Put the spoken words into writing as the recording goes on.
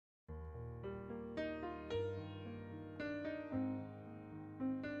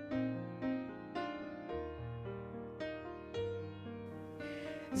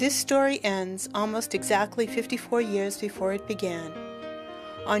This story ends almost exactly 54 years before it began.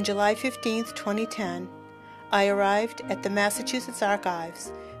 On July 15, 2010, I arrived at the Massachusetts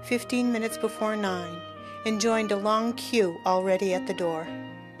Archives 15 minutes before 9 and joined a long queue already at the door.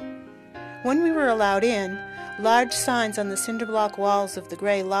 When we were allowed in, large signs on the cinder block walls of the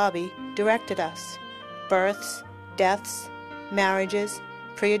gray lobby directed us: births, deaths, marriages,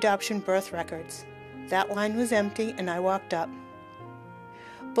 pre-adoption birth records. That line was empty and I walked up.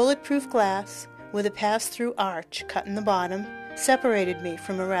 Bulletproof glass with a pass-through arch cut in the bottom separated me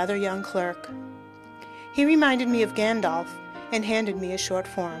from a rather young clerk. He reminded me of Gandalf and handed me a short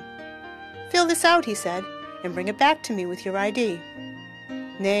form. "Fill this out," he said, "and bring it back to me with your ID.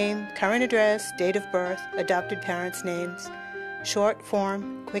 Name, current address, date of birth, adopted parents' names. Short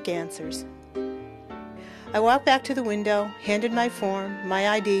form, quick answers." I walked back to the window, handed my form, my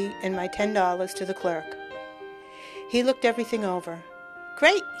ID, and my $10 to the clerk. He looked everything over.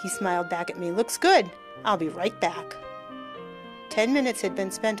 "Great," he smiled back at me. "Looks good. I'll be right back." 10 minutes had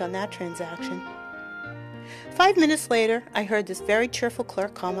been spent on that transaction. 5 minutes later, I heard this very cheerful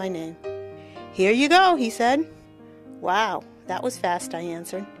clerk call my name. "Here you go," he said. "Wow, that was fast," I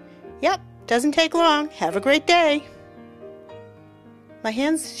answered. "Yep, doesn't take long. Have a great day." My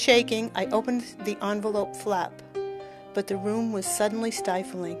hands shaking, I opened the envelope flap, but the room was suddenly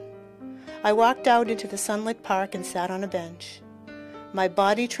stifling. I walked out into the sunlit park and sat on a bench. My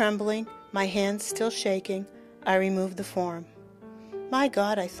body trembling, my hands still shaking, I removed the form. My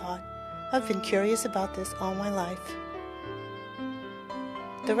God, I thought, I've been curious about this all my life.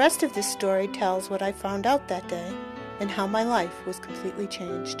 The rest of this story tells what I found out that day and how my life was completely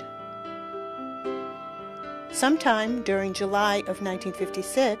changed. Sometime during July of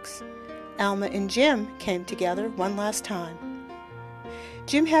 1956, Alma and Jim came together one last time.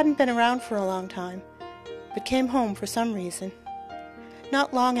 Jim hadn't been around for a long time, but came home for some reason.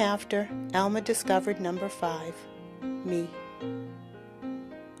 Not long after, Alma discovered number 5, me.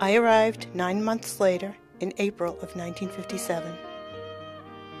 I arrived 9 months later in April of 1957.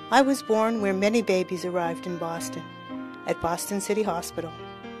 I was born where many babies arrived in Boston, at Boston City Hospital.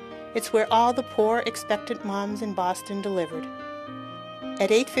 It's where all the poor, expectant moms in Boston delivered. At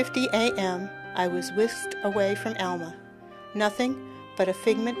 8:50 a.m., I was whisked away from Alma, nothing but a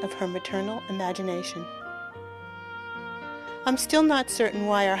figment of her maternal imagination. I'm still not certain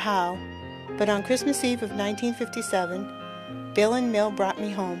why or how, but on Christmas Eve of 1957, Bill and Mill brought me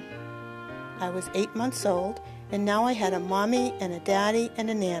home. I was 8 months old, and now I had a mommy and a daddy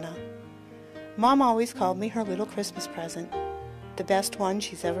and a nana. Mom always called me her little Christmas present, the best one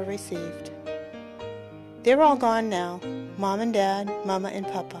she's ever received. They're all gone now, Mom and Dad, Mama and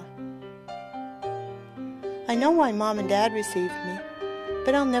Papa. I know why Mom and Dad received me,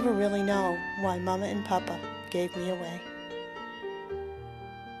 but I'll never really know why Mama and Papa gave me away.